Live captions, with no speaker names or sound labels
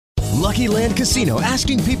Lucky Land Casino,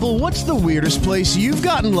 asking people, what's the weirdest place you've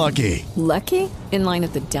gotten lucky? Lucky? In line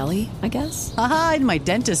at the deli, I guess? Aha, in my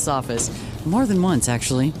dentist's office. More than once,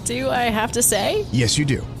 actually. Do I have to say? Yes, you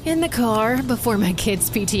do. In the car before my kids'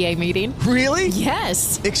 PTA meeting. Really?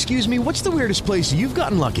 Yes. Excuse me, what's the weirdest place you've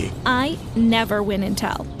gotten lucky? I never win and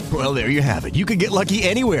tell. Well, there you have it. You can get lucky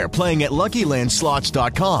anywhere, playing at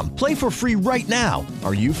LuckyLandSlots.com. Play for free right now.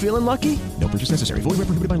 Are you feeling lucky? No purchase necessary. Void where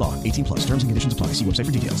prohibited by law. 18 plus. Terms and conditions apply. See website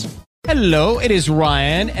for details. Hello, it is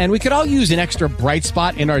Ryan, and we could all use an extra bright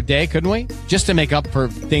spot in our day, couldn't we? Just to make up for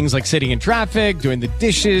things like sitting in traffic, doing the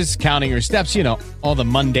dishes, counting your steps, you know, all the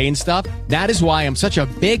mundane stuff. That is why I'm such a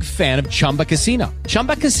big fan of Chumba Casino.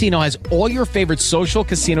 Chumba Casino has all your favorite social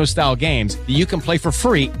casino-style games that you can play for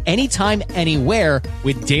free anytime, anywhere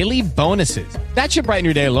with daily bonuses. That should brighten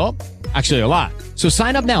your day a little. Actually, a lot. So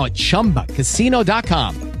sign up now at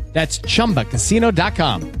ChumbaCasino.com. That's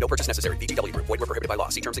ChumbaCasino.com. No purchase necessary. VGW Group. Void where prohibited by law.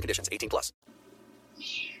 See terms and conditions. 18 plus.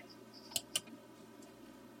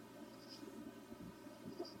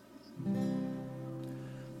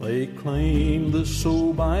 They claim the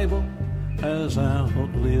soul Bible has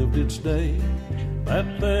outlived its day,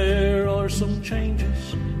 that there are some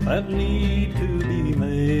changes that need to be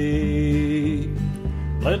made.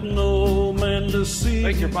 Let no man deceive.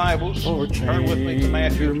 Take your Bibles. Or turn with me to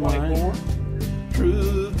Matthew 24.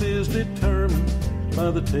 Truth is determined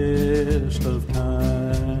by the test of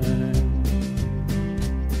time.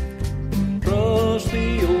 Trust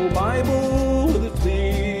the old Bible with its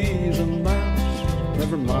these and thous.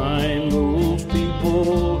 Never mind those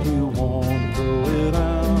people who want to throw it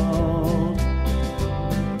out.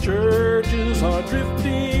 Churches are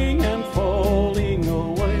drifting and falling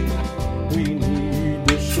away. We need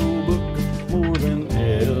this old book more than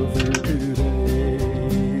ever today.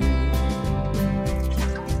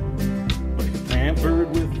 Tampered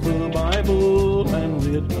with the Bible and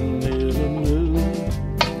written it anew.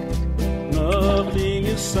 Nothing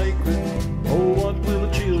is sacred. Oh, what will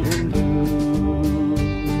the children do?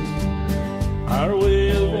 Our way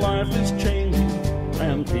of life is changing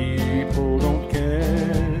and people don't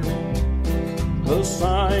care. The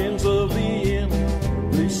signs of the end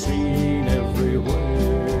they're seen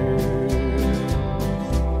everywhere.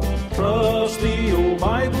 Trust the old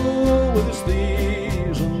Bible with its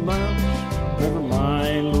these and thous. Never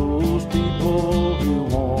mind those people who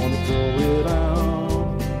want to throw it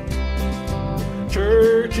out.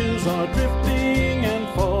 Churches are drifting and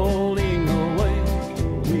falling away.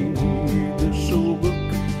 We need this old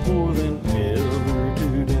book more than ever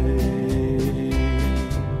today.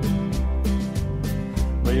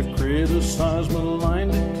 They've criticized,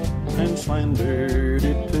 maligned it, and slandered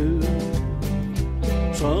it too.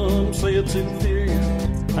 Some say it's inferior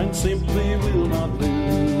and simply will not do.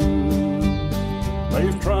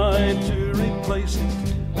 They've tried to replace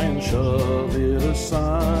it and shove it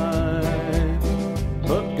aside.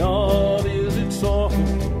 But God is its author,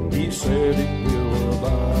 He said it will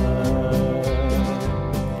abide.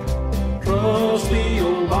 Trust the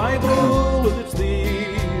old Bible with its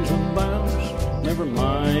these and thous. Never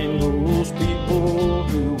mind those people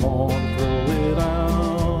who want to throw it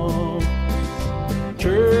out.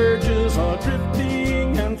 Churches are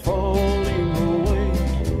drifting and falling away.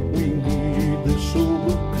 We need this old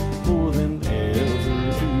book more than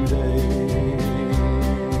ever today.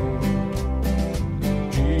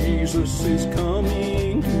 Jesus is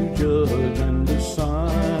coming to judge and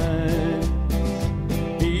decide.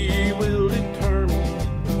 He will determine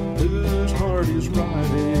whose heart is right.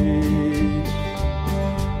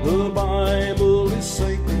 The Bible is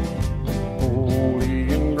sacred, holy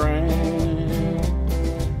and grand,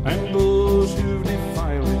 and those who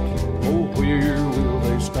defile it, oh, where will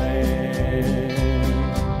they stand?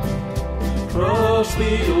 Trust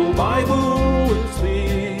the old Bible with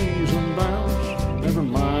these and thous. Never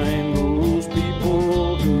mind those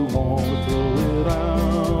people who want to throw it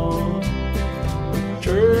out.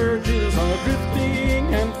 Churches are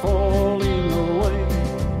drifting and falling away.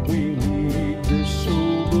 We need this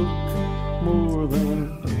old book more than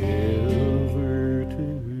ever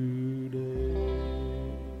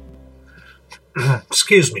today.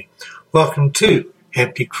 Excuse me. Welcome to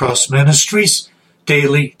Empty Cross Ministries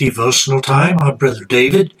Daily Devotional Time. I'm Brother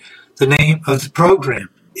David. The name of the program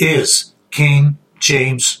is King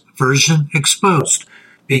James Version Exposed.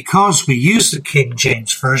 Because we use the King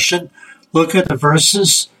James Version, look at the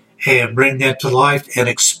verses and bring that to life and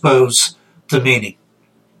expose the meaning.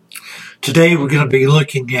 Today we're going to be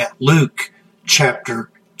looking at Luke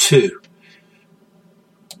chapter 2.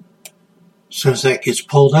 As soon as that gets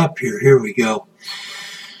pulled up here we go.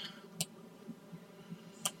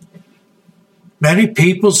 Many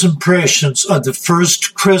people's impressions of the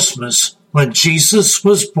first Christmas when Jesus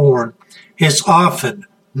was born is often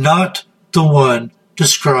not the one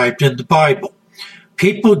described in the Bible.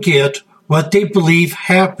 People get what they believe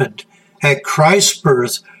happened at Christ's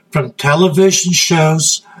birth from television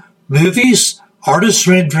shows, movies, artist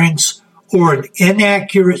renderings, or an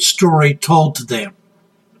inaccurate story told to them.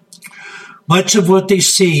 Much of what they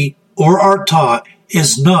see or are taught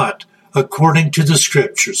is not according to the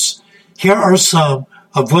Scriptures. Here are some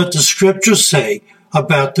of what the Scriptures say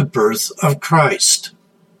about the birth of Christ.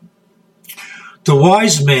 The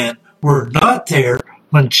wise men were not there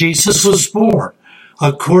when Jesus was born.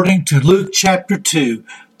 According to Luke chapter 2,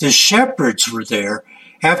 the shepherds were there.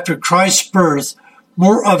 After Christ's birth,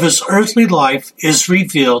 more of his earthly life is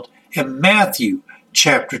revealed in Matthew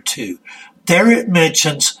chapter 2. There it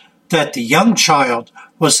mentions that the young child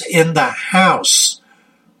was in the house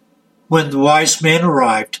when the wise men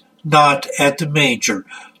arrived, not at the manger.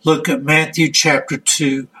 Look at Matthew chapter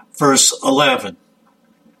 2, verse 11.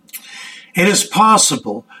 It is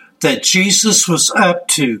possible that Jesus was up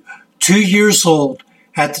to 2 years old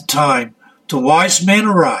at the time the wise men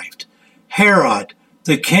arrived. Herod,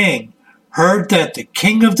 the king, heard that the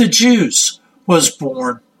King of the Jews was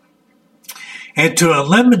born, and to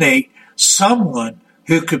eliminate someone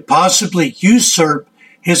who could possibly usurp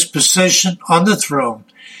his position on the throne,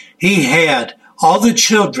 he had all the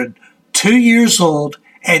children 2 years old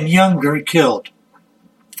and younger killed.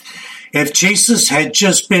 If Jesus had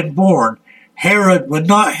just been born, Herod would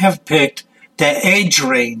not have picked the age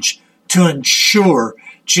range to ensure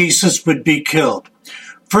Jesus would be killed.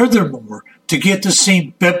 Furthermore, to get the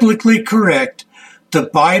scene biblically correct, the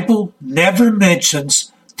Bible never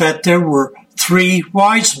mentions that there were 3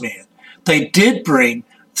 wise men. They did bring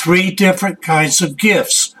 3 different kinds of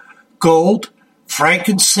gifts: gold,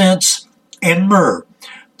 frankincense, and myrrh.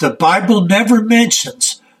 The Bible never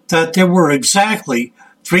mentions that there were exactly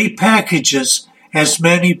 3 packages as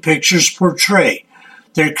many pictures portray.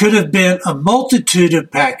 There could have been a multitude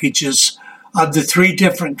of packages of the 3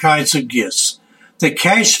 different kinds of gifts. The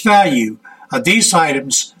cash value of these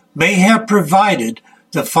items may have provided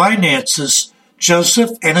the finances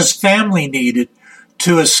Joseph and his family needed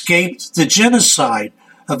to escape the genocide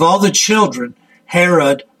of all the children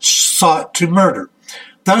Herod sought to murder.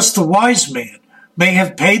 Thus the wise man may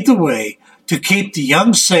have paid the way to keep the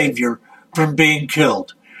young Savior from being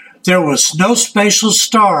killed. There was no special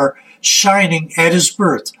star shining at his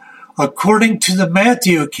birth. According to the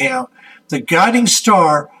Matthew account, the guiding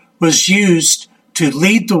star was used to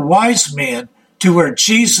lead the wise men to where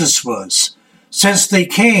Jesus was. Since they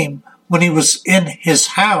came when he was in his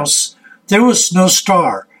house, there was no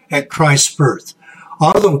star at Christ's birth.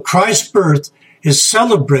 Although Christ's birth is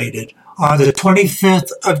celebrated on the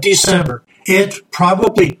 25th of December, it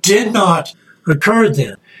probably did not occur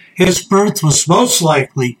then. His birth was most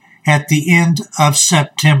likely at the end of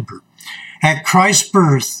September. At Christ's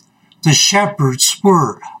birth, the shepherds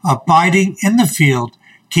were abiding in the field,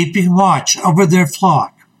 keeping watch over their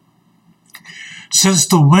flock. Since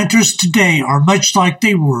the winters today are much like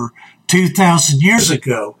they were 2,000 years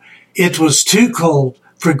ago, it was too cold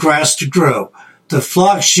for grass to grow. The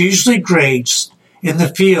flocks usually grazed in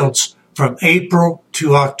the fields from April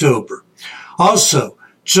to October. Also,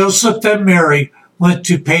 Joseph and Mary went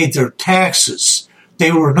to pay their taxes.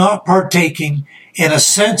 They were not partaking in a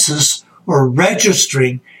census or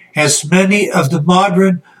registering as many of the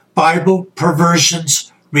modern Bible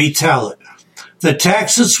perversions retell it. The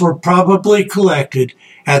taxes were probably collected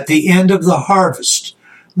at the end of the harvest,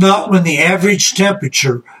 not when the average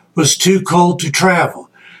temperature was too cold to travel.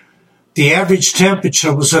 The average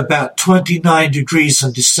temperature was about 29 degrees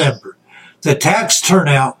in December. The tax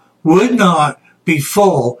turnout would not be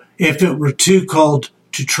full if it were too cold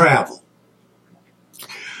to travel.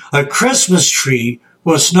 A Christmas tree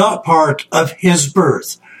was not part of his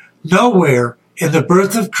birth. Nowhere in the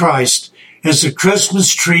birth of Christ is a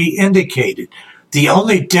Christmas tree indicated. The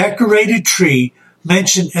only decorated tree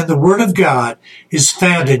mentioned in the Word of God is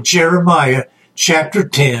found in Jeremiah chapter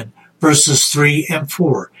 10, verses 3 and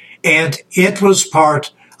 4, and it was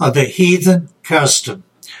part of a heathen custom.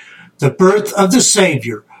 The birth of the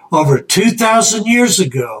Savior over 2,000 years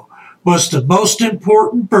ago was the most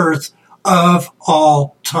important birth of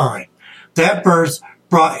all time. That birth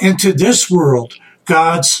brought into this world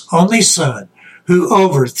God's only Son, who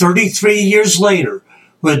over 33 years later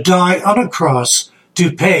would die on a cross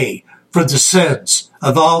to pay for the sins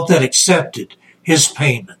of all that accepted his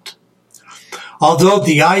payment. Although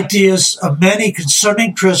the ideas of many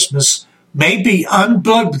concerning Christmas may be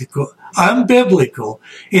unbiblical,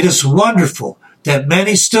 it is wonderful that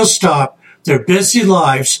many still stop their busy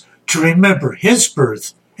lives to remember his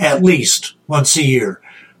birth at least once a year.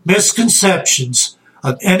 Misconceptions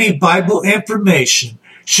of any Bible information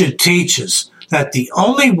should teach us that the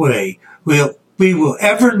only way we will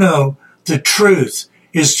ever know the truth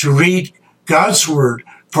is to read God's Word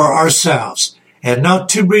for ourselves and not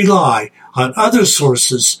to rely on other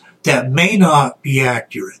sources that may not be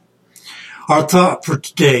accurate. Our thought for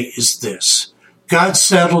today is this: God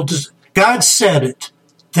said it,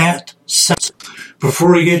 that settles it.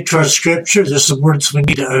 Before we get to our scripture, there's some words we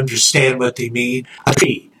need to understand what they mean. A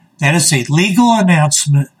decree, that is a legal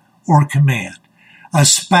announcement or command. A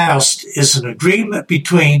spouse is an agreement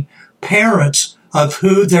between parents of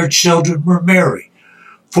who their children were married.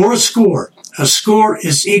 Fourscore, a score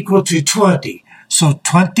is equal to 20, so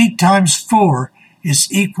 20 times 4 is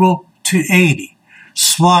equal to 80.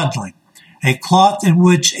 Swaddling, a cloth in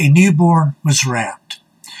which a newborn was wrapped.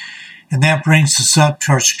 And that brings us up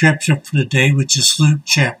to our scripture for today, which is Luke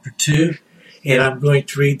chapter 2. And I'm going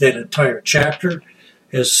to read that entire chapter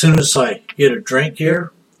as soon as I get a drink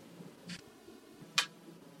here.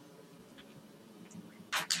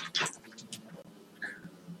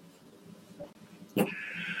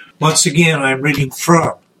 Once again, I'm reading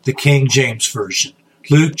from the King James Version.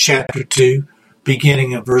 Luke chapter 2,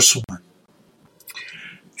 beginning at verse 1.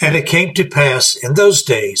 And it came to pass in those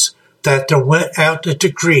days that there went out a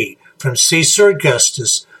decree from Caesar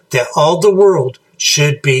Augustus that all the world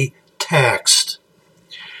should be taxed.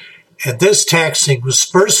 And this taxing was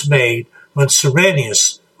first made when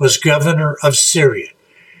Cyrenius was governor of Syria.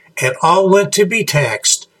 And all went to be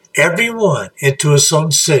taxed, every one into his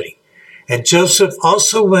own city. And Joseph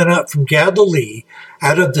also went up from Galilee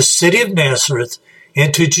out of the city of Nazareth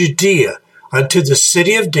into Judea unto the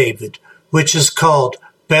city of David, which is called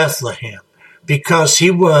Bethlehem, because he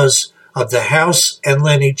was of the house and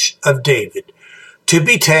lineage of David, to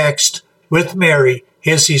be taxed with Mary,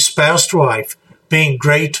 his espoused wife, being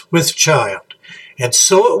great with child. And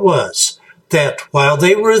so it was that while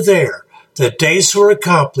they were there, the days were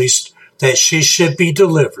accomplished that she should be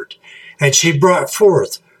delivered. And she brought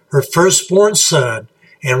forth her firstborn son,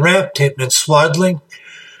 and wrapped him in swaddling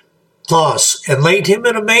cloths, and laid him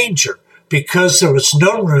in a manger, because there was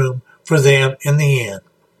no room for them in the inn.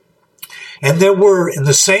 And there were in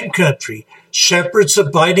the same country shepherds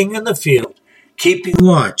abiding in the field, keeping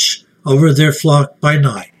watch over their flock by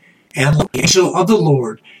night. And the angel of the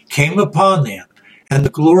Lord came upon them, and the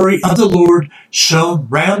glory of the Lord shone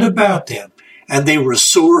round about them, and they were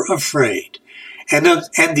sore afraid. And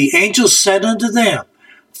the angel said unto them,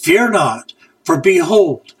 Fear not, for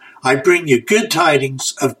behold, I bring you good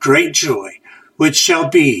tidings of great joy, which shall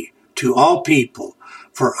be to all people.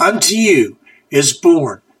 For unto you is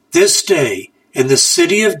born this day in the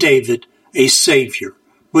city of David a Savior,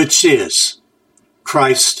 which is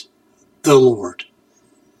Christ the Lord.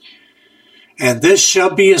 And this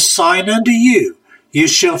shall be a sign unto you. You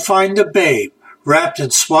shall find the babe wrapped in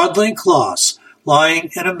swaddling cloths, lying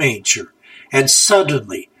in a manger. And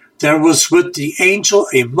suddenly there was with the angel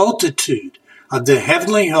a multitude of the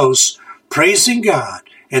heavenly hosts, praising God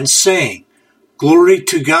and saying, Glory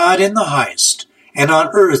to God in the highest, and on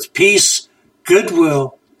earth peace,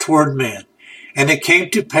 goodwill toward men. And it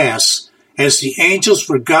came to pass, as the angels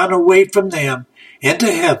were gone away from them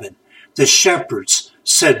into heaven, the shepherds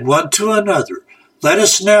said one to another, Let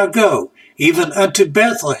us now go even unto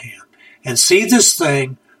Bethlehem, and see this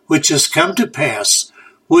thing which has come to pass,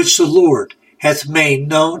 which the Lord hath made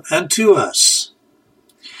known unto us.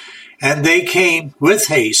 And they came with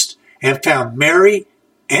haste, and found Mary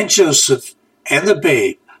and Joseph and the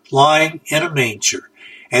babe lying in a manger.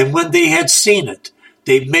 And when they had seen it,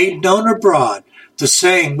 they made known abroad the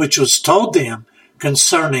saying which was told them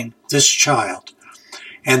concerning this child.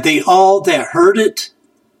 And all they that heard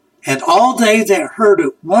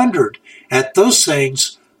it wondered at those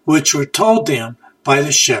things which were told them by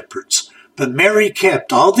the shepherds. But Mary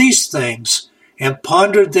kept all these things and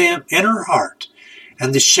pondered them in her heart.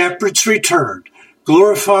 And the shepherds returned,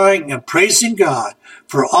 glorifying and praising God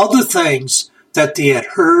for all the things that they had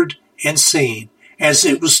heard and seen, as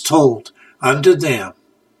it was told unto them.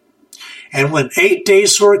 And when 8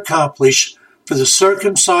 days were accomplished for the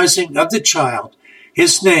circumcising of the child,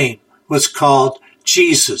 his name was called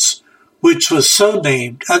Jesus, which was so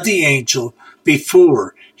named of the angel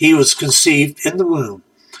before he was conceived in the womb.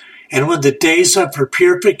 And when the days of her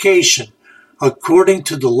purification, according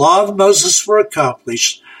to the law of Moses, were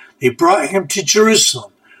accomplished, they brought him to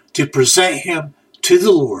Jerusalem to present him to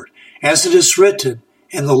the Lord, as it is written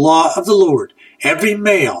in the law of the Lord, Every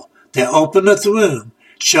male that openeth the womb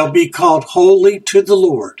shall be called holy to the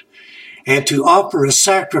Lord, and to offer a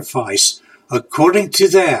sacrifice according to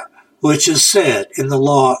that which is said in the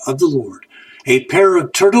law of the Lord, a pair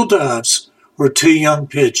of turtle doves or 2 young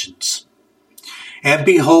pigeons. And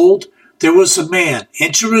behold, there was a man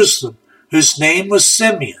in Jerusalem whose name was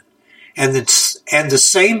Simeon, and the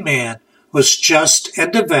same man was just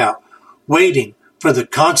and devout, waiting for the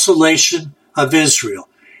consolation of Israel.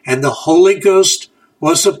 And the Holy Ghost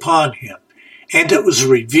was upon him, and it was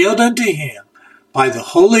revealed unto him by the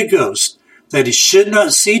Holy Ghost that he should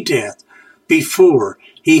not see death before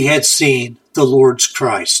he had seen the Lord's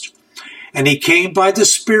Christ. And he came by the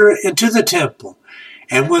Spirit into the temple.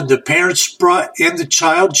 And when the parents brought in the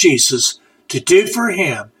child Jesus to do for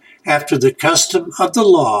him after the custom of the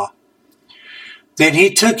law, then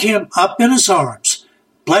he took him up in his arms,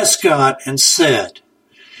 blessed God, and said,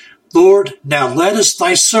 Lord, now lettest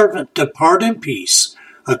thy servant depart in peace,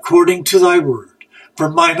 according to thy word. For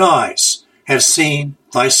mine eyes have seen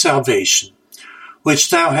thy salvation, which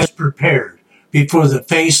thou hast prepared before the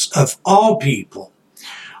face of all people,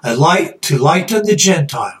 a light to lighten the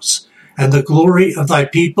Gentiles, and the glory of thy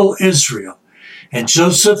people Israel. And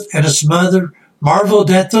Joseph and his mother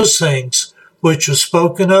marveled at those things which were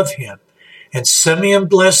spoken of him. And Simeon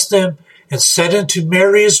blessed them, and said unto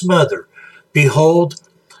Mary his mother, Behold,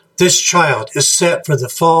 this child is set for the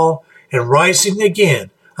fall and rising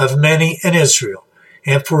again of many in Israel,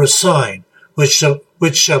 and for a sign which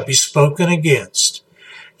shall be spoken against.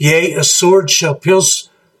 Yea, a sword shall pierce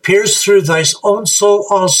through thy own soul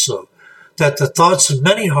also, that the thoughts of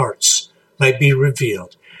many hearts may be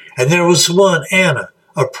revealed. And there was one, Anna,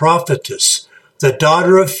 a prophetess, the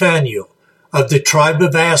daughter of Phanuel, of the tribe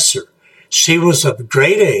of Aser. She was of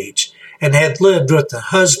great age, and had lived with a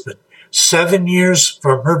husband 7 years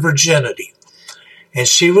from her virginity. And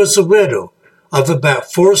she was a widow of about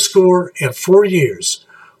 84 years,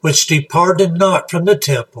 which departed not from the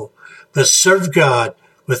temple, but served God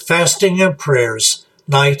with fasting and prayers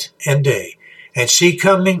night and day. And she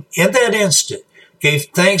coming in that instant gave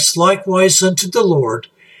thanks likewise unto the Lord,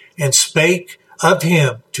 and spake of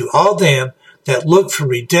him to all them that looked for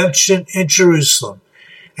redemption in Jerusalem.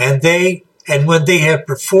 And when they had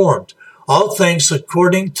performed all things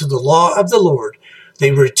according to the law of the Lord,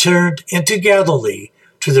 they returned into Galilee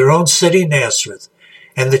to their own city Nazareth.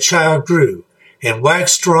 And the child grew, and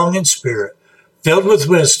waxed strong in spirit, filled with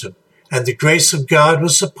wisdom, and the grace of God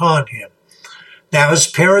was upon him. Now his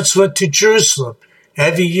parents went to Jerusalem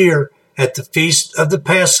every year at the feast of the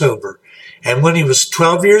Passover. And when he was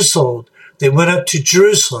 12 years old, they went up to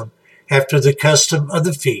Jerusalem after the custom of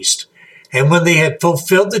the feast. And when they had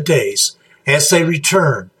fulfilled the days, as they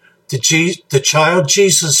returned, the child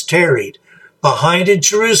Jesus tarried behind in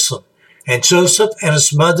Jerusalem, and Joseph and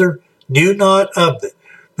his mother knew not of it,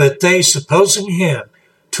 but they, supposing him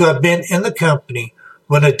to have been in the company,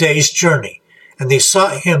 went a day's journey. And they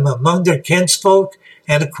sought him among their kinsfolk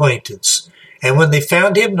and acquaintance. And when they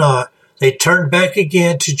found him not, they turned back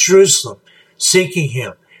again to Jerusalem, seeking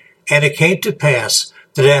him. And it came to pass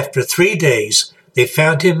that after 3 days they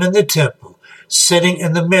found him in the temple, sitting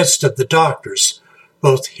in the midst of the doctors,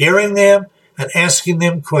 both hearing them and asking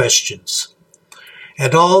them questions.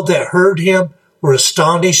 And all that heard him were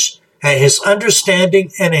astonished at his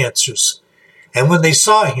understanding and answers. And when they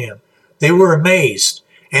saw him, they were amazed.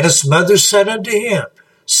 And his mother said unto him,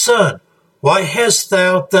 Son, why hast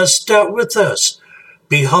thou thus dealt with us?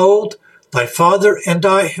 Behold, thy father and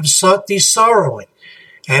I have sought thee sorrowing.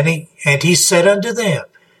 And he said unto them,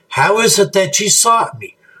 How is it that ye sought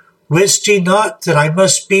me? Wist ye not that I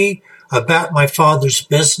must be about my father's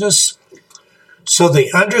business? So they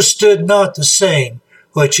understood not the saying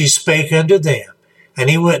which he spake unto them. And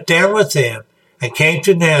he went down with them, and came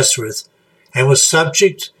to Nazareth, and was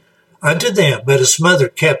subject unto them. But his mother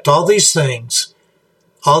kept all these sayings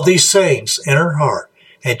in her heart.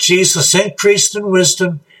 And Jesus increased in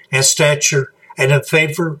wisdom and stature, and in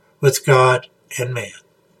favor with God and man.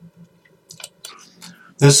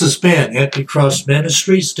 This has been Empty Cross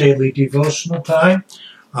Ministries Daily Devotional Time.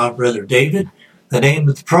 I'm Brother David. The name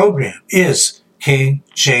of the program is King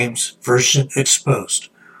James Version Exposed.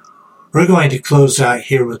 We're going to close out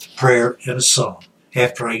here with a prayer and a song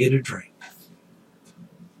after I get a drink.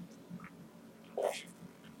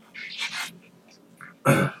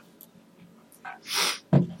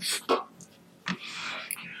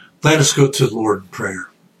 Let us go to the Lord in prayer.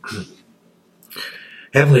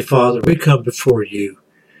 Heavenly Father, we come before you,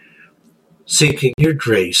 seeking your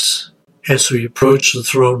grace as we approach the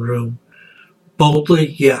throne room,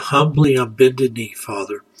 boldly yet humbly on bended knee,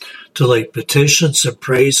 Father, to lay petitions and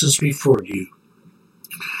praises before you.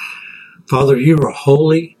 Father, you are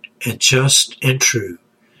holy and just and true.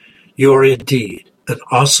 You are indeed an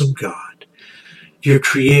awesome God. Your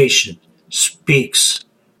creation speaks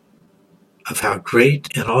of how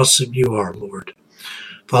great and awesome you are, Lord.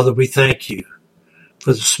 Father, we thank you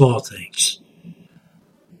for the small things.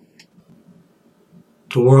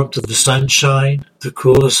 The warmth of the sunshine, the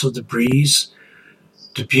coolness of the breeze,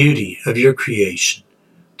 the beauty of your creation,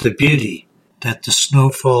 the beauty that the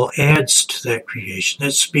snowfall adds to that creation,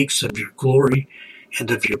 that speaks of your glory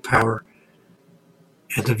and of your power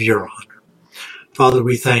and of your honor. Father,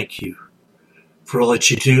 we thank you for all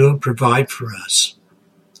that you do and provide for us.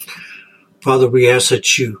 Father, we ask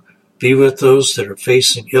that you be with those that are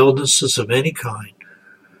facing illnesses of any kind,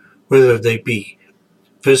 whether they be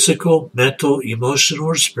physical, mental, emotional,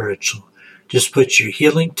 or spiritual. Just put your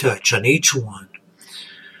healing touch on each one.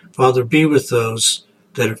 Father, be with those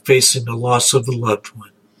that are facing the loss of a loved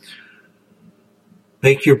one.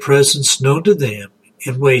 Make your presence known to them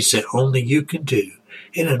in ways that only you can do,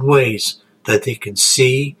 and in ways that they can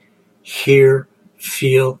see, hear,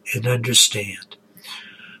 feel, and understand.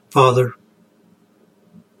 Father,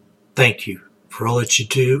 thank you for all that you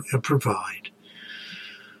do and provide.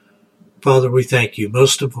 Father, we thank you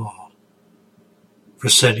most of all for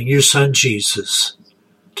sending your Son Jesus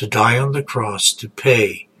to die on the cross to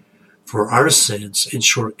pay for our sins and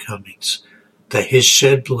shortcomings, that his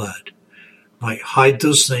shed blood might hide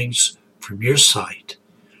those things from your sight.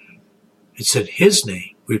 It's in his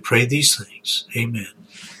name we pray these things. Amen.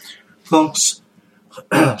 Folks,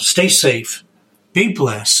 stay safe, be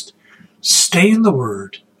blessed, stay in the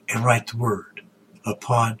Word, and write the Word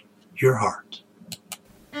upon your heart.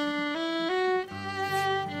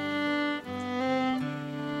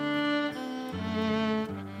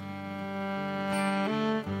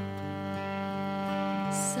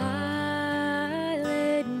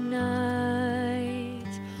 Silent night,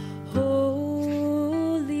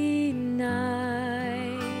 holy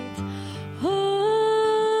night,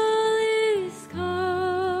 all is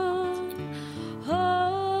calm,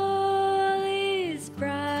 all is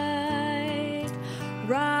bright,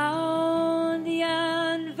 round the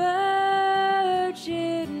unvirgin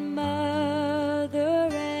mother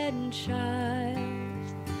and child,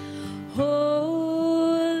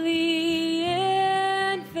 holy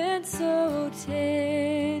infant, so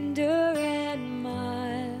tender and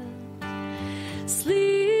mild,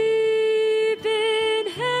 sleep in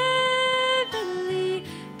heavenly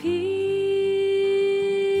peace,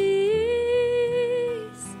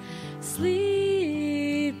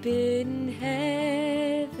 sleep in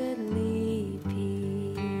heavenly peace.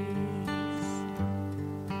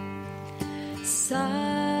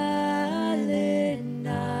 Silent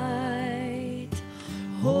night,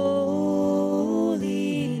 holy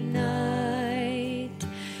night,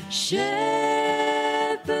 shepherds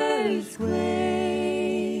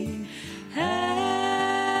quake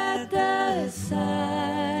at the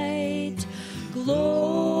sight,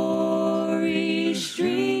 glory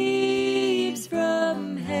streams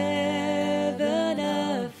from heaven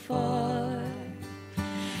afar,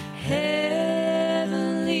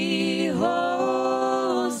 heavenly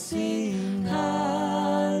hosts sing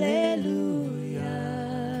hallelujah.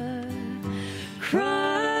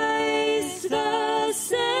 Christ the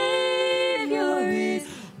Savior is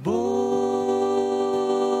born.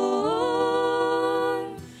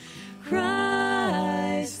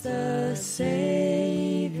 Christ the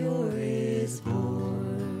Savior is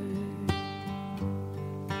born.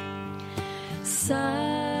 Silent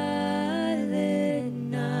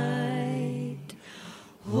night,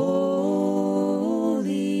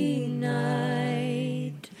 holy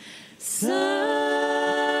night,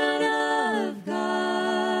 Son of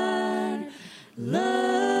God,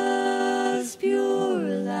 love's pure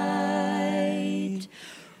light,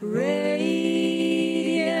 radiant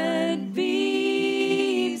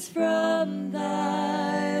beams from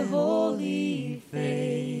thy holy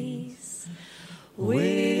face,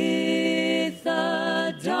 with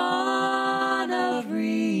the dawn of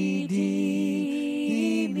redeeming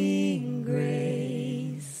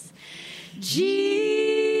grace.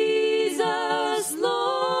 Jesus,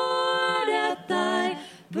 Lord, at thy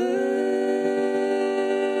birth,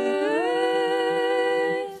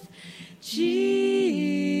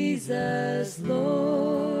 Jesus,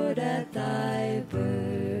 Lord, at thy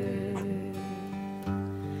birth.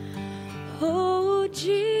 Oh,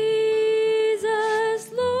 Jesus,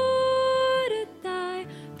 Lord, at thy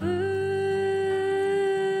birth,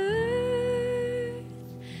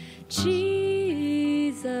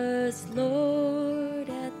 Jesus, Lord,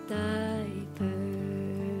 at thy